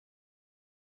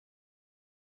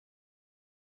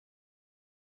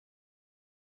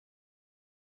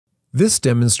This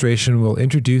demonstration will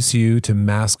introduce you to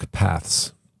mask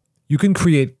paths. You can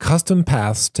create custom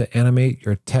paths to animate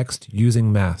your text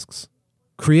using masks.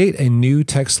 Create a new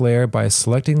text layer by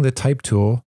selecting the Type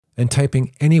tool and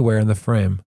typing anywhere in the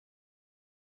frame.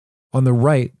 On the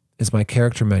right is my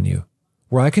character menu,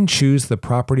 where I can choose the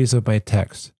properties of my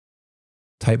text: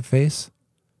 typeface,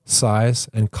 size,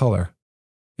 and color.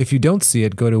 If you don't see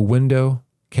it, go to Window,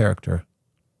 Character.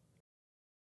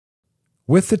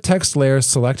 With the text layer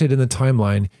selected in the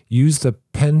timeline, use the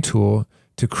Pen tool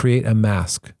to create a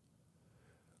mask.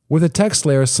 With the text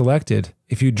layer selected,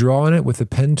 if you draw on it with the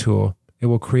Pen tool, it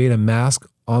will create a mask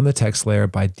on the text layer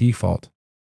by default.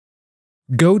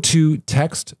 Go to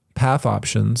Text Path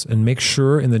Options and make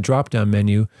sure in the drop-down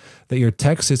menu that your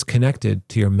text is connected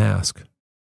to your mask.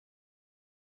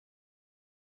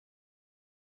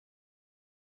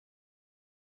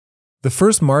 The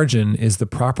first margin is the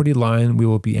property line we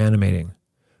will be animating.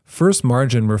 First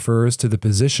margin refers to the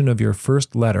position of your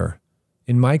first letter.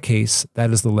 In my case,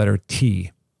 that is the letter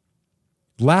T.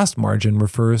 Last margin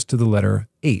refers to the letter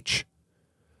H.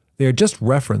 They are just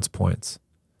reference points.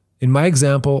 In my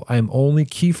example, I am only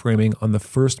keyframing on the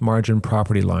first margin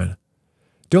property line.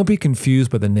 Don't be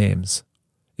confused by the names.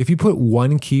 If you put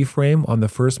one keyframe on the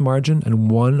first margin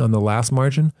and one on the last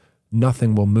margin,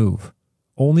 nothing will move.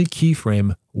 Only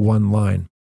keyframe one line.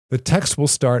 The text will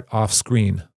start off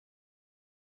screen.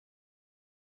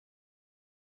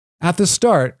 At the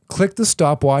start, click the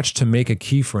stopwatch to make a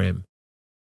keyframe.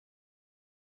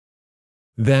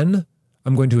 Then,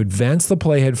 I'm going to advance the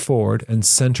playhead forward and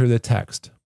center the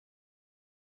text.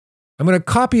 I'm going to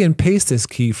copy and paste this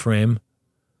keyframe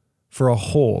for a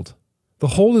hold. The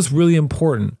hold is really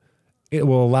important. It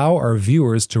will allow our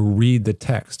viewers to read the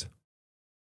text.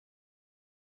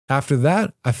 After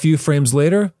that, a few frames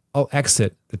later, I'll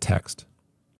exit the text.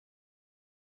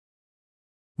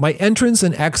 My entrance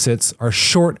and exits are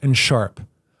short and sharp.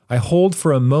 I hold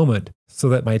for a moment so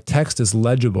that my text is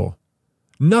legible.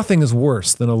 Nothing is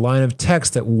worse than a line of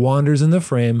text that wanders in the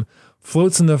frame,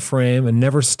 floats in the frame and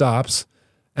never stops,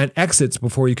 and exits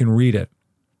before you can read it.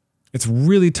 It's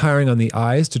really tiring on the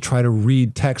eyes to try to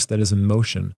read text that is in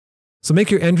motion. So make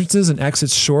your entrances and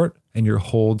exits short and your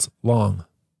holds long.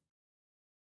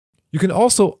 You can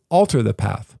also alter the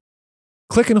path.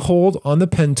 Click and hold on the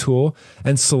Pen tool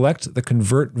and select the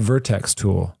Convert Vertex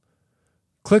tool.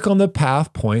 Click on the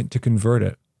path point to convert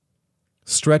it.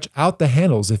 Stretch out the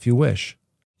handles if you wish.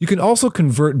 You can also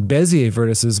convert Bezier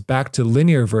vertices back to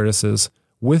linear vertices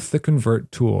with the Convert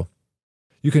tool.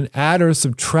 You can add or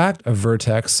subtract a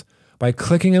vertex by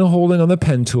clicking and holding on the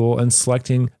Pen tool and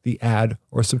selecting the Add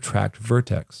or Subtract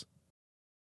vertex.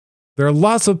 There are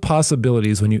lots of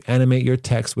possibilities when you animate your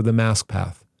text with a mask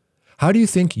path. How do you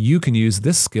think you can use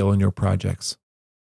this skill in your projects?